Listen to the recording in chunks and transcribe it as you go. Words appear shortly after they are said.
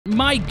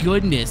My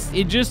goodness,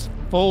 it just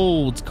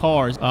folds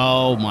cars.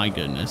 Oh my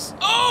goodness.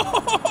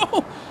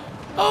 Oh,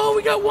 oh,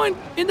 we got one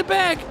in the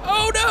back.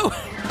 Oh no.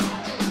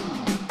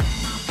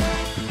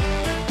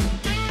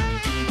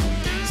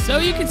 So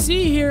you can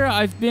see here,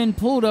 I've been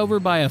pulled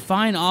over by a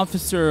fine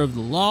officer of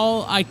the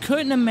law. I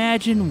couldn't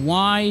imagine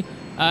why.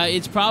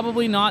 It's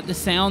probably not the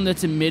sound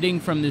that's emitting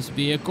from this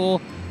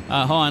vehicle.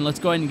 Hold on, let's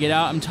go ahead and get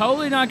out. I'm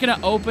totally not going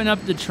to open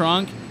up the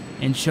trunk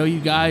and show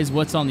you guys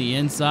what's on the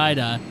inside.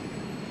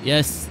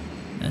 Yes,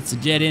 that's a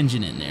jet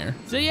engine in there.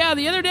 So yeah,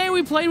 the other day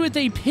we played with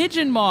a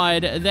pigeon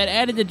mod that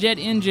added the jet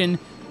engine,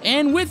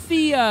 and with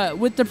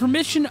the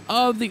permission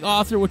of the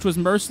author, which was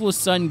Merciless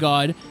Sun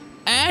God,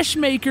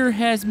 Ashmaker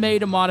has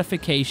made a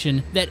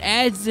modification that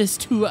adds this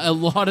to a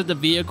lot of the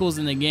vehicles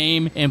in the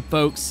game, and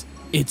folks,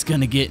 it's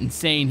gonna get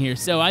insane here.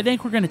 So I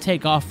think we're gonna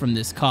take off from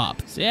this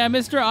cop. So yeah,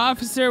 Mr.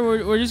 Officer,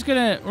 we're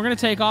gonna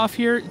take off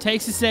here. It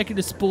takes a second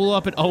to spool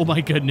up, and oh my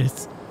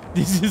goodness,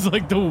 this is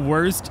like the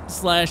worst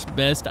 /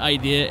 best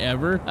idea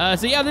ever.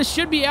 So yeah, this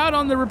should be out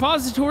on the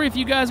repository if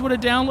you guys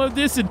want to download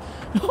this. And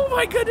oh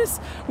my goodness,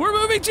 we're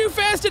moving too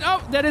fast. And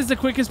oh, that is the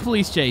quickest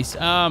police chase.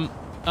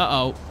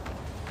 Uh-oh.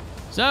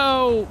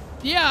 So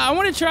yeah, I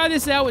want to try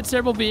this out with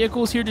several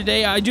vehicles here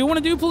today. I do want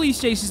to do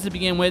police chases to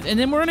begin with, and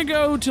then we're gonna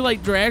go to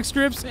like drag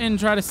strips and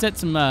try to set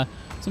some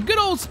good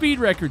old speed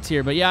records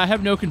here. But yeah, I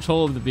have no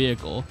control of the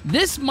vehicle.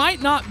 This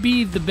might not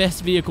be the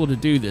best vehicle to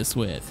do this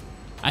with.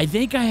 I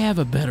think I have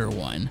a better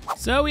one.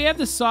 So we have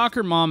the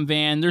soccer mom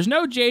van. There's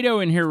no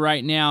Jado in here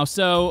right now,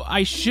 so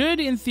I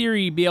should, in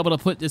theory, be able to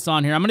put this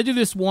on here. I'm gonna do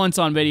this once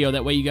on video,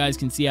 that way you guys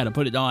can see how to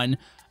put it on.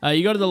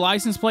 You go to the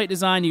license plate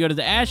design, you go to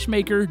the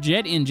Ashmaker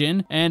jet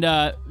engine, and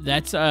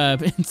that's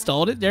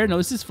installed it there. No,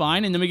 this is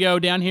fine. And then we go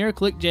down here,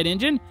 click jet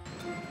engine,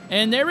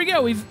 and there we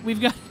go.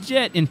 We've got a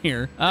jet in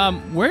here.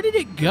 Where did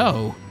it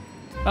go?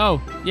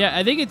 Oh, yeah,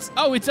 I think it's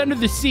under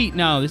the seat.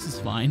 No, this is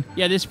fine.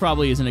 Yeah, this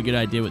probably isn't a good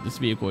idea with this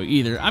vehicle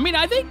either. I mean,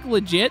 I think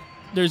legit,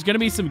 there's gonna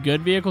be some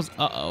good vehicles.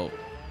 Uh-oh.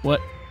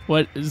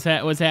 What's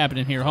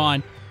happening here? Hold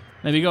on.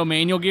 Maybe go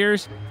manual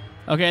gears.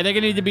 Okay, I think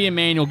I need to be in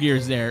manual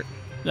gears there.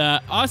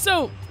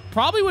 Also,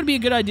 probably would be a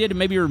good idea to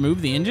maybe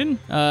remove the engine,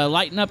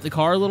 lighten up the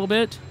car a little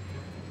bit.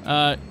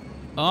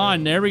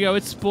 On, there we go.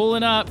 It's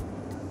spooling up.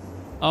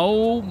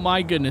 Oh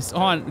my goodness.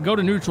 On, go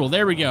to neutral.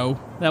 There we go.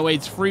 That way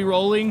it's free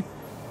rolling.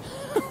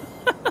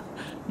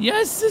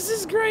 Yes, this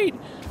is great.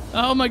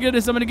 Oh my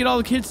goodness, I'm gonna get all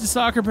the kids to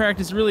soccer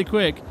practice really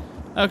quick.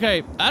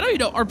 Okay, I don't even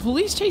know, are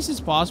police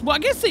chases possible? I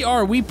guess they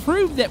are. We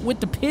proved that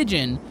with the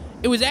pigeon,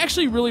 it was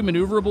actually really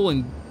maneuverable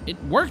and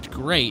it worked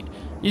great.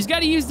 You just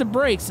gotta use the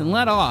brakes and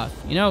let off.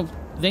 You know,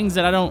 things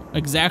that I don't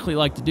exactly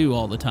like to do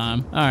all the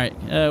time. All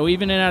right,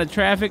 weaving in and out of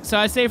traffic. So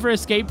I say for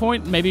escape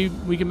point, maybe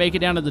we can make it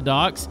down to the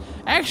docks.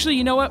 Actually,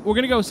 you know what? We're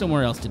gonna go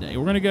somewhere else today.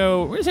 We're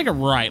gonna take a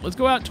right. Let's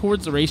go out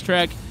towards the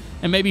racetrack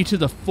and maybe to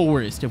the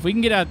forest. If we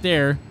can get out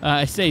there,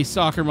 I say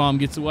soccer mom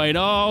gets away, and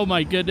oh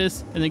my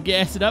goodness, and then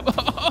gas it up.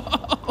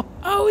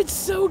 Oh, it's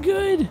so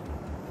good.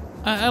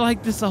 I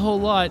like this a whole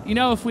lot. You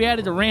know, if we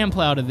added a ram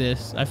plow to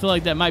this, I feel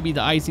like that might be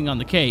the icing on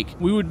the cake.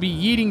 We would be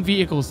yeeting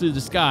vehicles through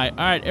the sky. All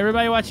right,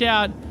 everybody watch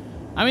out.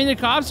 I mean, the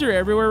cops are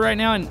everywhere right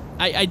now, and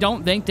I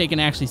don't think they can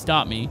actually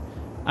stop me.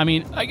 I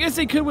mean, I guess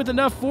they could with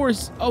enough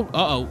force. Oh,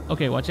 uh-oh.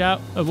 Okay, watch out.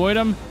 Avoid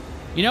them.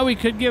 You know, we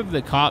could give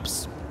the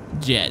cops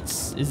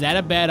jets. Is that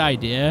a bad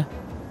idea?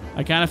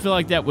 I kind of feel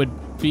like that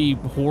would be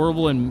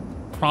horrible and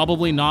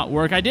probably not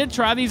work. I did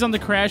try these on the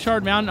Crash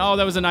Hard Mountain. Oh,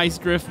 that was a nice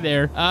drift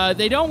there.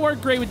 They don't work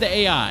great with the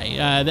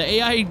AI. The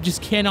AI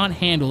just cannot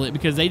handle it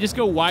because they just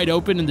go wide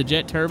open in the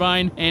jet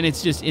turbine and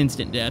it's just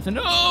instant death. And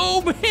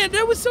oh man,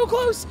 that was so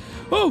close.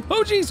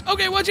 Oh geez.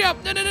 Okay, watch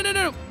out.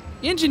 No.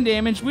 Engine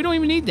damage. We don't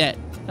even need that.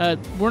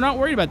 We're not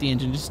worried about the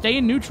engine. Just stay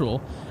in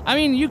neutral. I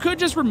mean, you could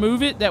just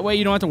remove it. That way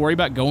you don't have to worry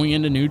about going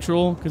into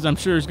neutral, because I'm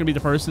sure it's going to be the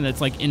person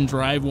that's like in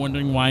drive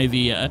wondering why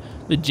the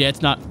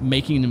jet's not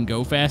making them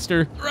go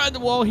faster. Ride the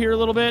wall here a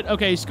little bit.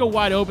 Okay, just go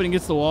wide open and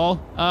gets the wall.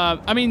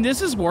 I mean,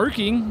 this is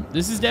working.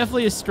 This is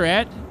definitely a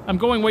strat. I'm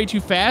going way too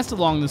fast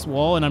along this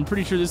wall, and I'm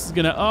pretty sure this is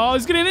going to... Oh,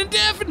 it's going to end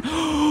death.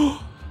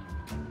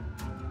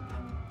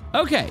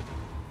 Okay.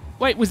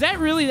 Wait, was that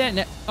really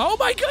that... Oh,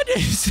 my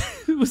goodness.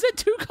 Was that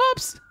 2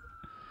 cops?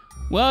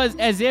 Well,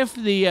 as if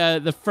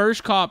the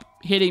first cop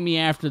hitting me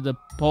after the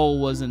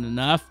pole wasn't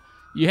enough,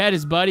 you had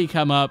his buddy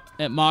come up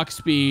at Mach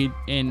speed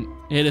and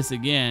hit us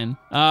again.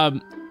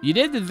 You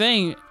did the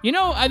thing. You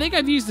know, I think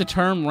I've used the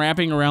term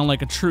wrapping around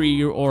like a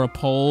tree or a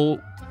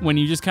pole when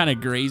you just kind of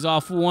graze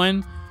off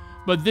one,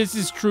 but this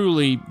is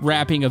truly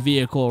wrapping a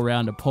vehicle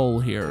around a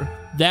pole here.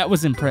 That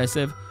was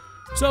impressive.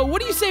 So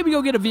what do you say we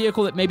go get a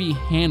vehicle that maybe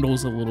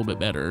handles a little bit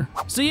better?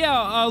 So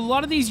yeah, a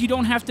lot of these you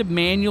don't have to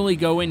manually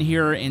go in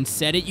here and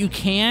set it. You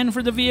can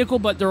for the vehicle,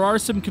 but there are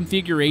some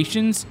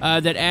configurations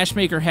that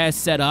Ashmaker has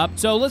set up.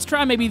 So let's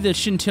try maybe the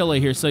Scintilla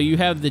here. So you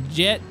have the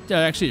Jet,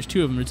 actually there's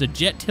 2 of them. There's a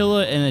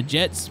Jettilla and a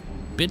Jet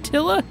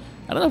Spitilla.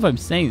 I don't know if I'm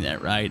saying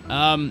that right.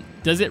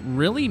 Does it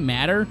really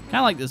matter? Kind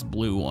of like this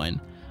blue one.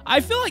 I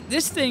feel like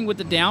this thing with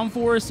the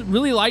downforce,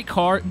 really light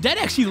car, that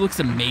actually looks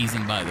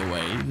amazing, by the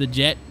way. The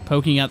jet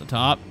poking out the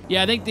top.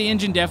 Yeah, I think the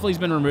engine definitely has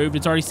been removed.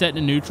 It's already set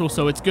to neutral,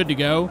 so it's good to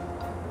go.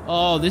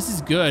 Oh, this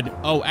is good.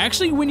 Oh,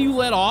 actually, when you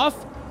let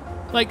off,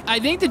 like, I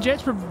think the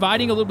jet's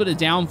providing a little bit of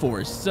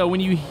downforce. So when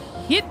you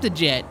hit the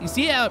jet, you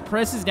see how it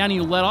presses down and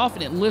you let off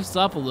and it lifts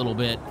up a little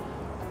bit.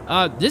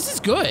 This is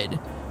good.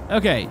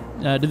 Okay,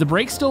 do the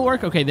brakes still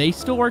work? Okay, they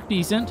still work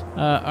decent.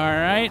 All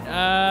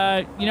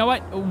right, you know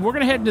what? We're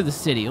gonna head into the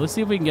city. Let's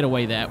see if we can get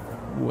away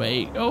that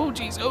way. Oh,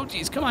 geez,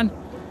 come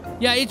on.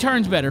 Yeah, it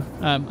turns better.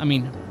 I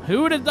mean,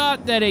 who would have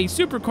thought that a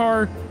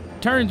supercar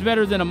turns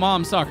better than a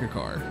mom soccer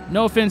car?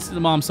 No offense to the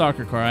mom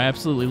soccer car. I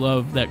absolutely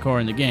love that car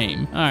in the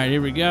game. All right,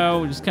 here we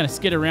go. We just kind of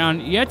skid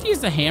around. You have to use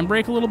the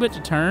handbrake a little bit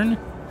to turn,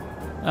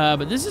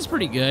 but this is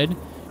pretty good.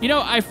 You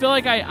know, I feel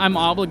like I'm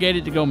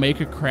obligated to go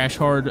make a crash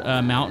hard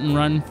mountain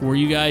run for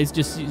you guys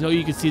just so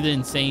you can see the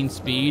insane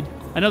speed.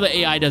 I know the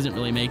AI doesn't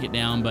really make it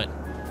down, but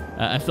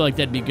I feel like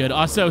that'd be good.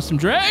 Also, some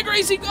drag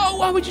racing. Oh,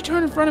 why would you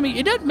turn in front of me?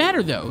 It doesn't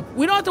matter, though.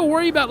 We don't have to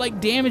worry about,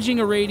 like, damaging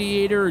a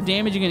radiator or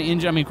damaging an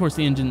engine. I mean, of course,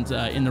 the engine's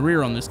in the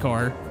rear on this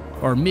car,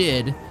 or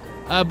mid.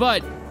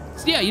 But,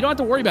 yeah, you don't have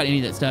to worry about any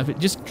of that stuff.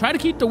 Just try to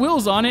keep the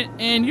wheels on it,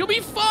 and you'll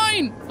be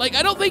fine. Like,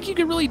 I don't think you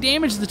can really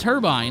damage the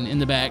turbine in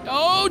the back.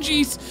 Oh,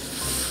 jeez.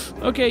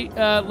 Okay,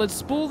 let's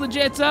spool the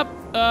jets up.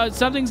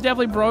 Something's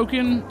definitely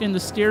broken in the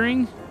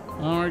steering.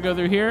 I want to go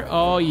through here.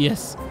 Oh,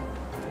 yes.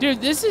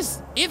 Dude,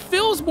 it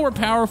feels more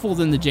powerful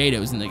than the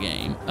JATOs in the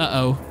game.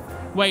 Uh-oh.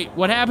 Wait,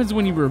 what happens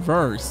when you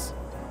reverse?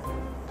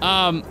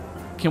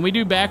 Can we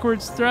do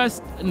backwards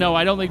thrust? No,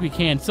 I don't think we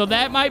can. So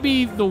that might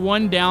be the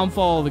one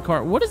downfall of the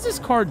car. What is this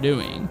car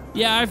doing?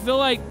 Yeah, I feel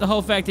like the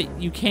whole fact that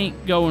you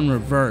can't go in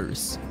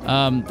reverse.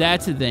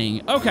 That's a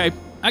thing. Okay.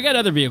 I got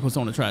other vehicles I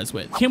want to try this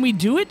with. Can we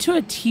do it to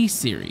a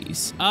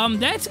T-Series?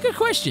 That's a good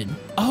question.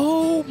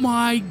 Oh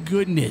my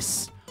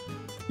goodness.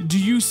 Do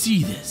you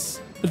see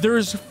this?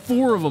 There's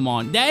 4 of them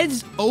on. That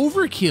is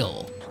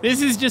overkill.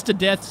 This is just a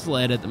death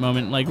sled at the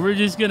moment. Like, we're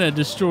just gonna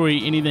destroy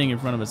anything in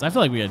front of us. I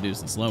feel like we gotta do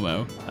this in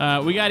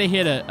slow-mo. We gotta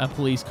hit a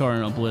police car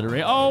and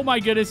obliterate. Oh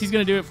my goodness, he's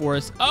gonna do it for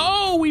us.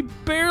 Oh, we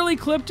barely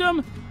clipped him.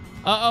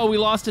 Uh-oh, we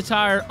lost a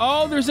tire.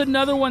 Oh, there's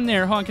another one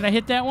there. Hold on, can I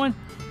hit that one?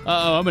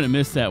 Uh-oh, I'm gonna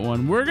miss that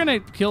one. We're gonna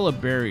kill a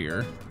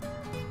barrier.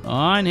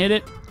 On, hit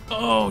it.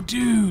 Oh,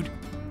 dude.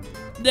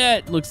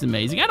 That looks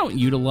amazing. I don't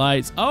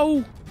utilize...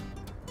 Oh.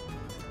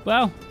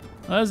 Well,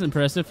 that was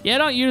impressive. Yeah, I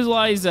don't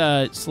utilize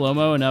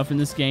slow-mo enough in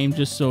this game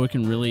just so it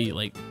can really,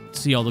 like,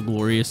 see all the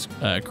glorious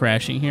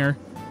crashing here.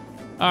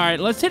 All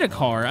right, let's hit a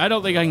car. I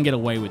don't think I can get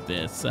away with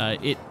this.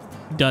 It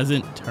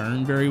doesn't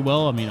turn very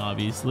well. I mean,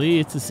 obviously,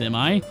 it's a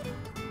semi.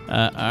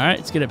 All right,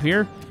 let's get up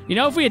here. You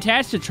know, if we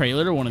attached a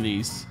trailer to one of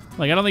these...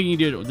 Like, I don't think you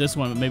can do it with this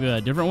one, but maybe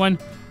a different one.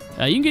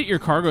 You can get your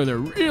cargo there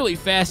really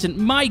fast, and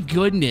my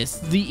goodness,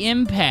 the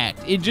impact.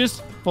 It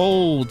just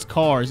folds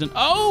cars. And,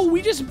 oh,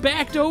 we just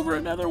backed over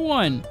another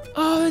one.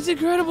 Oh, that's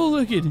incredible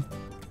looking.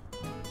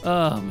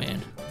 Oh,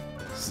 man.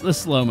 The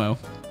slow-mo.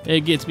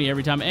 It gets me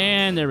every time.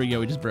 And there we go.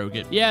 We just broke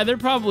it. Yeah, they're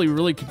probably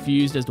really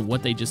confused as to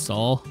what they just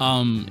saw.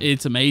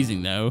 It's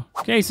amazing, though.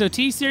 Okay, so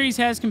T-Series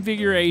has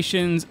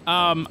configurations.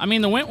 I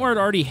mean, the Wentworth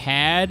already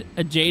had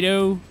a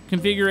JATO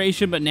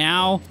configuration, but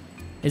now...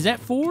 Is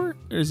that 4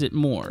 or is it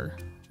more?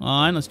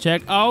 On, let's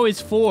check. Oh, it's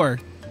 4.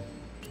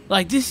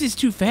 Like, this is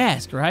too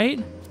fast, right?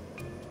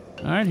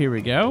 All right, here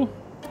we go.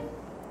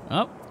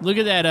 Oh, look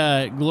at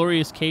that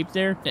glorious cape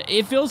there.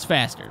 It feels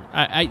faster.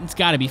 It's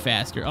got to be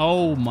faster.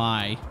 Oh,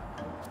 my.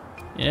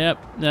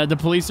 Yep, the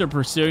police are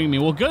pursuing me.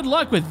 Well, good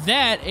luck with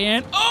that.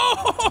 And,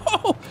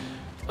 oh,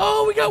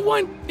 oh, we got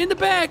one in the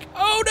back.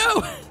 Oh,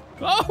 no.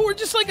 Oh, we're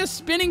just like a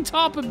spinning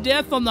top of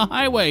death on the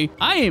highway.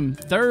 I am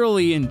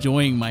thoroughly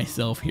enjoying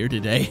myself here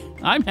today.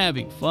 I'm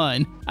having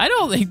fun. I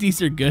don't think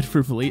these are good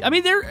for police. I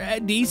mean,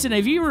 they're decent.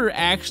 If you were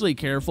actually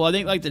careful, I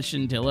think like the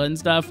Scintilla and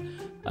stuff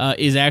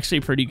is actually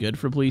pretty good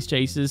for police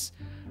chases.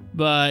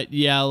 But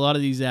yeah, a lot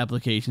of these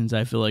applications,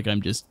 I feel like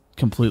I'm just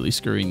completely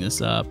screwing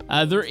this up.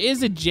 There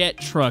is a jet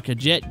truck, a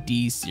Jet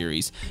D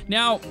series.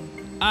 Now,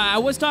 I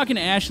was talking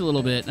to Ash a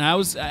little bit, and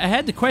I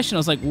had the question, I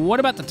was like, what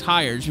about the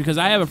tires? Because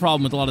I have a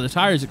problem with a lot of the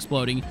tires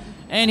exploding.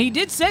 And he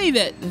did say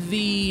that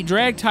the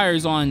drag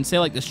tires on, say,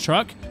 like this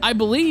truck, I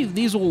believe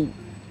these will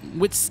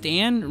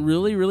withstand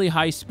really, really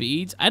high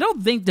speeds. I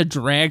don't think the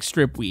drag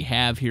strip we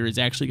have here is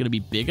actually going to be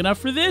big enough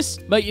for this,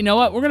 but you know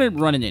what? We're going to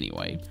run it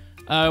anyway.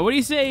 What do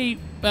you say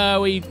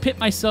we pit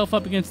myself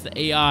up against the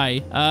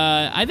AI?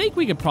 I think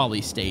we could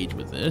probably stage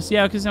with this.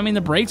 Yeah, because, I mean,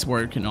 the brakes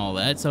work and all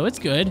that, so it's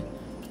good.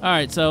 All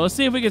right, so let's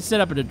see if we can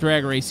set up a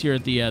drag race here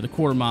at the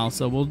quarter mile.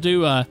 So we'll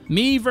do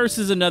me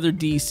versus another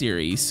D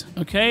series.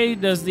 Okay,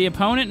 does the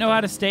opponent know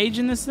how to stage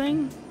in this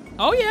thing?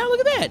 Oh, yeah, look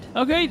at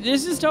that. Okay,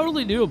 this is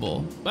totally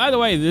doable. By the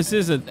way, this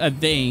is a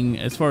thing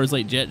as far as,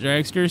 like, jet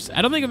dragsters.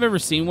 I don't think I've ever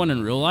seen one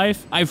in real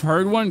life. I've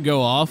heard one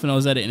go off, and I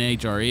was at an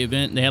NHRE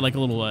event. They had, like, a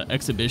little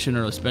exhibition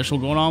or a special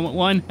going on with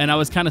one, and I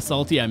was kind of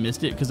salty I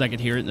missed it because I could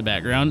hear it in the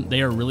background.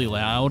 They are really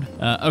loud.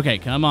 Okay,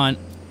 come on.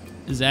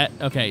 Is that...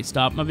 Okay,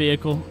 stop my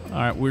vehicle. All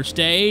right, we're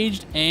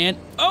staged, and...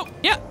 Oh,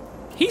 yeah.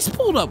 He's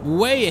pulled up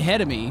way ahead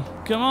of me.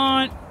 Come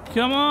on.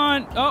 Come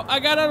on. Oh, I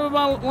got out of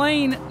my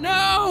lane.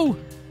 No. All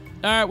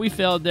right, we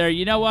failed there.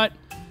 You know what?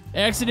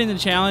 Exiting the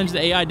challenge, the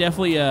AI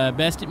definitely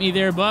bested me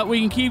there, but we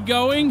can keep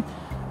going.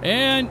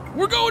 And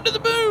we're going to the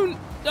moon.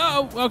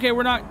 Oh, okay,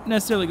 we're not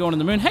necessarily going to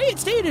the moon. Hey, it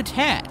stayed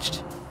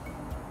attached.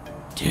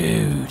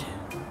 Dude,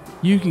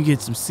 you can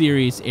get some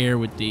serious air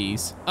with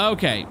these.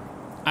 Okay,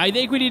 I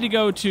think we need to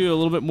go to a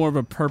little bit more of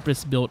a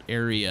purpose-built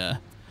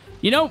area.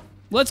 You know,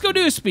 let's go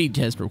do a speed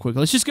test real quick.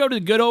 Let's just go to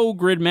the good old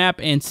grid map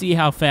and see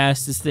how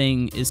fast this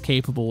thing is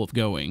capable of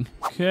going.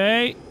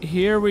 Okay,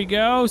 here we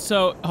go.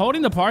 So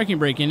holding the parking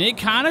brake in, it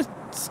kind of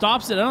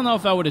stops it. I don't know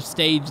if I would have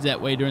staged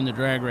that way during the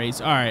drag race.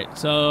 All right,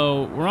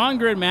 so we're on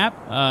grid map.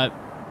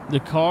 The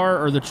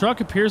car or the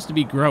truck appears to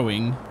be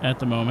growing at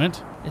the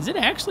moment. Is it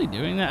actually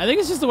doing that? I think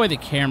it's just the way the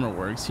camera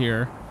works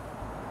here.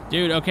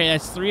 Dude, okay,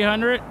 that's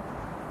 300.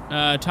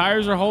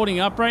 Tires are holding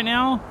up right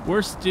now.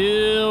 We're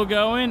still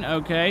going.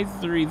 Okay,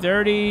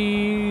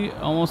 330,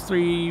 almost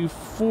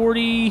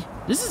 340.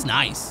 This is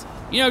nice.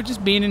 You know,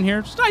 just being in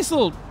here, just a nice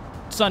little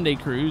Sunday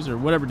cruise or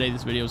whatever day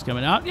this video is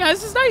coming out. Yeah,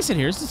 this is nice in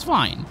here. This is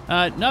fine.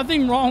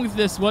 Nothing wrong with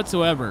this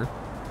whatsoever.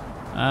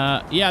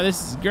 Yeah,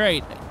 this is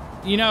great.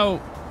 You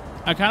know,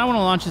 I kind of want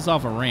to launch this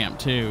off a ramp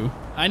too.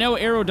 I know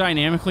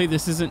aerodynamically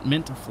this isn't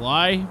meant to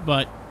fly,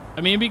 but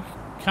I mean, it'd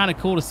be kind of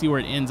cool to see where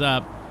it ends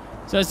up.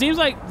 So it seems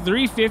like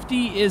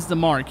 350 is the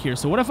mark here.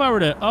 So what if I were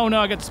to, oh no,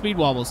 I got the speed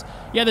wobbles.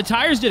 Yeah, the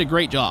tires did a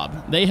great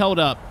job. They held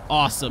up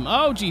awesome.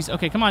 Oh geez,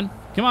 okay, come on.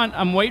 Come on,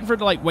 I'm waiting for it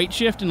to like weight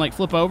shift and like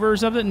flip over or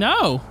something.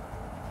 No.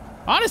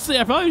 Honestly,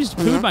 I probably just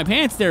pooed my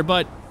pants there,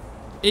 but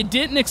it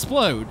didn't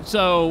explode.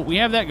 So we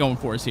have that going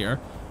for us here.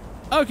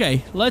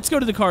 Okay, let's go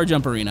to the car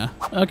jump arena.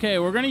 Okay,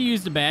 we're gonna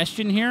use the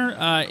Bastion here.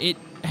 It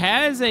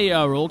has a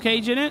roll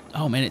cage in it.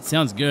 Oh man, it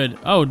sounds good.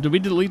 Oh, did we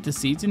delete the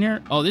seats in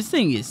here? Oh, this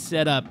thing is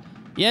set up.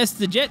 Yes,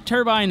 the jet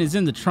turbine is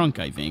in the trunk,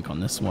 I think, on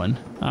this one.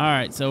 All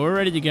right, so we're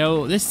ready to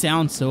go. This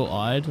sounds so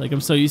odd. Like,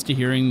 I'm so used to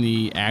hearing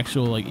the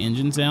actual, like,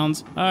 engine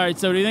sounds. All right,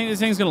 so do you think this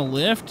thing's gonna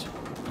lift?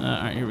 All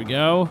right, here we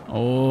go.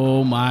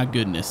 Oh my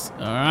goodness.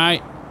 All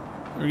right,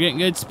 we're getting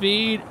good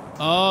speed.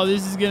 Oh,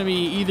 this is gonna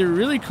be either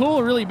really cool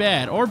or really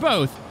bad, or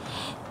both.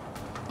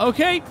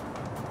 Okay.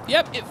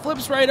 Yep, it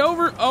flips right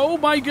over. Oh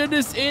my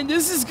goodness, and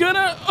this is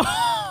gonna...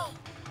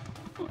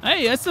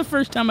 Hey, that's the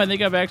first time I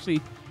think I've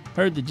actually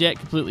heard the jet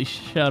completely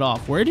shut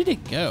off. Where did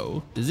it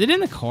go? Is it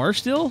in the car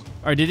still?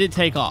 Or did it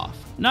take off?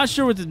 Not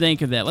sure what to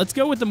think of that. Let's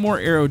go with the more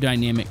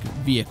aerodynamic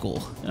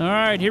vehicle. All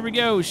right, here we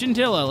go.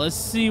 Scintilla, let's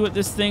see what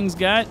this thing's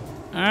got.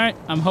 All right,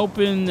 I'm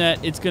hoping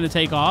that it's gonna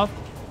take off.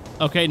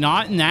 Okay,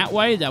 not in that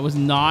way. That was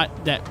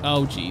not that,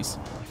 oh geez.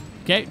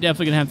 Okay,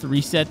 definitely gonna have to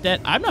reset that.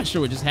 I'm not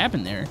sure what just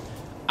happened there.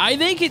 I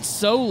think it's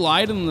so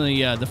light on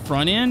the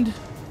front end.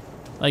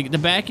 Like, the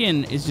back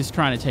end is just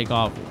trying to take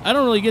off. I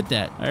don't really get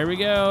that. There we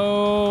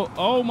go.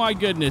 Oh, my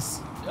goodness.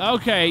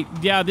 Okay.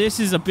 Yeah, this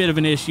is a bit of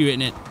an issue,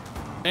 isn't it?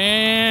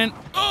 And,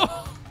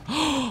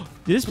 oh.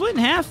 Did it split in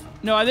half?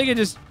 No, I think it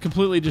just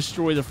completely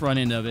destroyed the front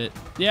end of it.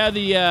 Yeah,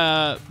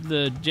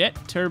 the jet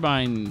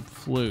turbine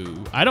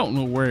flew. I don't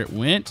know where it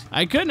went.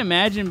 I couldn't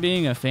imagine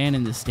being a fan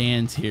in the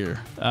stands here.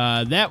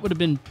 That would have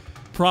been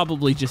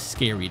probably just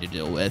scary to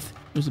deal with.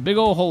 There's a big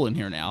old hole in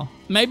here now.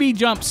 Maybe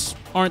jumps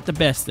aren't the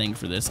best thing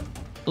for this.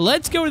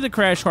 Let's go to the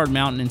Crash Hard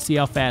Mountain and see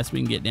how fast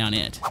we can get down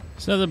it.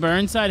 So the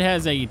Burnside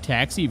has a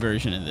taxi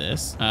version of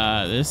this.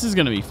 This is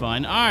gonna be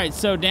fun. All right,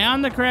 so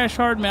down the Crash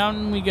Hard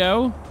Mountain we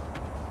go.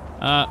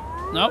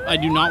 Nope, I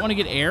do not want to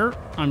get air.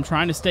 I'm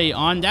trying to stay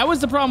on. That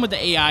was the problem with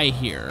the AI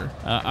here.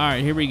 All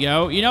right, here we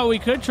go. You know, we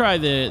could try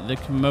the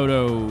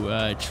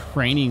Camodo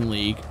Training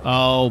League.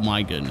 Oh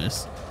my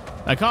goodness.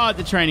 I call it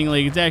the Training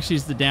League. It's actually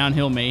just the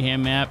Downhill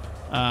Mayhem map.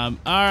 All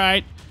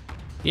right.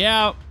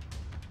 Yeah,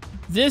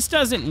 this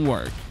doesn't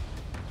work.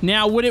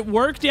 Now, would it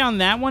work down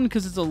that one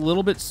because it's a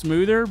little bit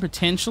smoother,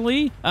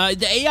 potentially?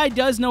 The AI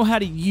does know how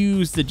to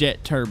use the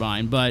jet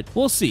turbine, but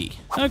we'll see.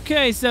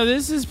 Okay, so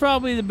this is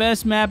probably the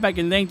best map I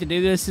can think to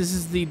do this. This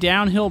is the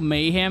Downhill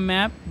Mayhem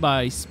map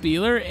by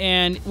Spieler,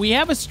 and we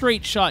have a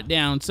straight shot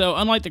down, so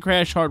unlike the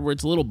Crash Hard where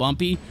it's a little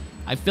bumpy,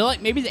 I feel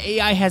like maybe the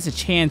AI has a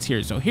chance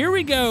here. So here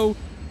we go.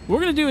 We're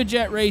going to do a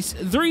jet race.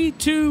 3,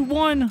 2,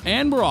 1,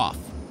 and we're off.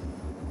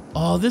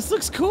 Oh, this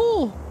looks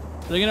cool.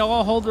 They're going to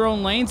all hold their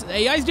own lanes.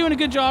 The AI's doing a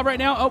good job right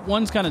now. Oh,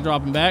 one's kind of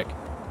dropping back.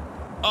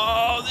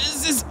 Oh,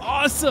 this is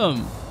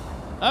awesome.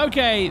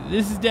 Okay,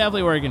 this is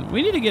definitely working.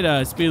 We need to get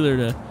a Spieler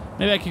to...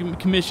 Maybe I can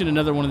commission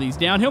another one of these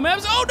downhill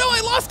maps. Oh, no,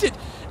 I lost it.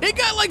 It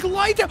got, like,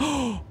 light...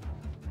 Oh,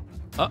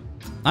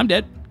 I'm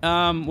dead.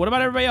 What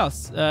about everybody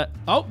else?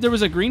 Oh, there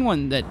was a green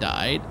one that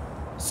died.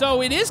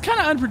 So it is kind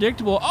of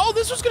unpredictable. Oh,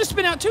 this was going to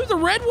spin out, too. The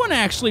red one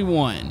actually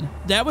won.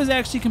 That was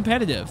actually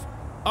competitive.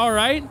 All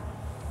right.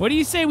 What do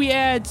you say we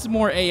add some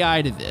more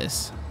AI to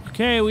this?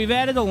 Okay, we've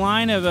added a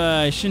line of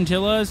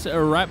Scintillas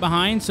right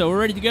behind, so we're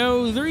ready to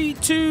go. 3,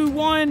 2,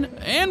 1,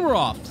 and we're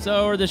off.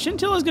 So are the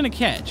Scintillas going to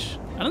catch?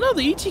 I don't know.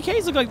 The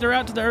ETKs look like they're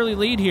out to the early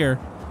lead here.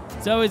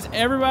 So is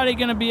everybody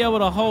going to be able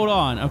to hold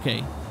on?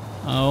 Okay.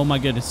 Oh, my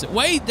goodness.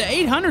 Wait, the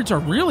 800s are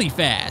really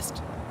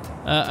fast.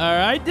 All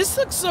right, this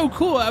looks so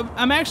cool.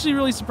 I'm actually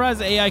really surprised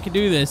the AI could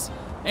do this.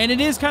 And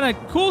it is kind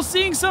of cool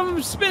seeing some of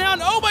them spin out.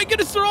 Oh my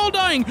goodness, they're all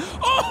dying.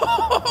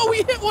 Oh, we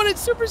hit one at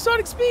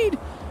supersonic speed.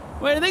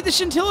 Wait, I think the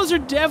Chinchillas are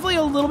definitely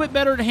a little bit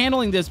better at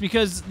handling this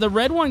because the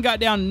red one got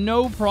down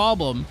no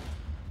problem.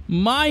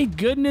 My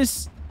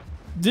goodness,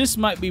 this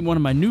might be one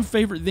of my new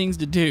favorite things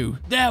to do.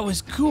 That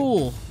was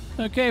cool.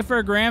 Okay, for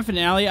a grand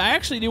finale, I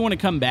actually do want to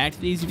come back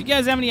to these. If you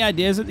guys have any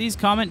ideas of these,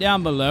 comment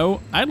down below.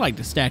 I'd like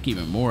to stack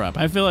even more up.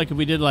 I feel like if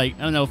we did like,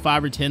 I don't know,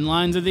 5 or 10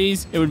 lines of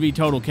these, it would be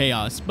total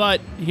chaos.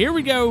 But here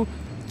we go.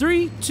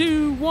 3,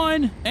 2,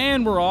 1,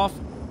 and we're off.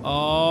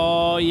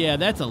 Oh, yeah,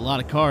 that's a lot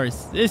of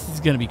cars. This is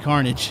going to be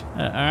carnage.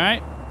 All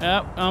right.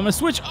 I'm going to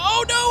switch.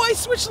 Oh, no, I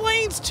switched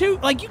lanes too.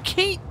 Like, you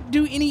can't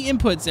do any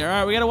inputs there. All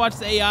right, we got to watch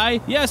the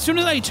AI. Yeah, as soon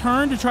as I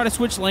turned to try to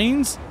switch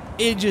lanes,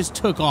 it just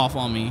took off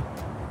on me.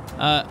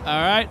 All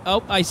right.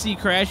 Oh, I see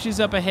crashes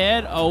up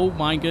ahead. Oh,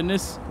 my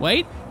goodness.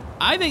 Wait,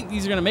 I think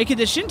these are going to make it.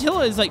 The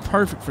Scintilla is, like,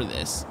 perfect for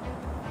this.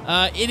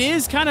 It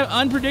is kind of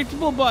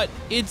unpredictable, but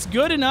it's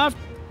good enough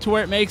to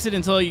where it makes it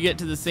until you get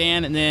to the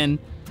sand, and then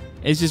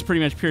it's just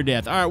pretty much pure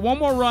death. All right, one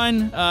more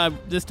run.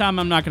 This time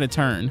I'm not going to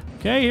turn.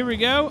 Okay, here we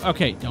go.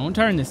 Okay, don't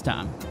turn this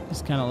time.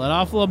 Just kind of let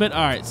off a little bit.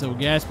 All right, so we'll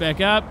gas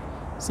back up.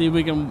 See if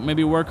we can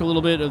maybe work a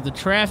little bit of the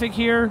traffic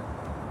here.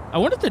 I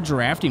wonder if the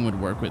drafting would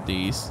work with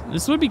these.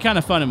 This would be kind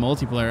of fun in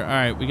multiplayer. All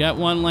right, we got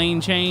one lane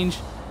change.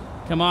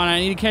 Come on, I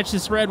need to catch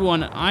this red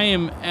one. I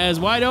am as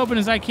wide open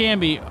as I can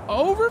be.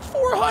 Over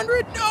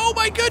 400? No,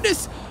 my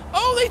goodness.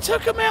 Oh, they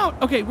took him out.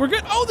 Okay, we're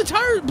good. Oh, the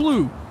tire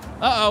blew.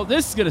 Uh-oh,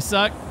 this is going to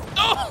suck.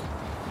 Oh!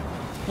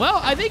 Well,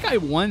 I think I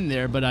won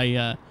there, but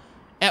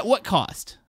at what cost?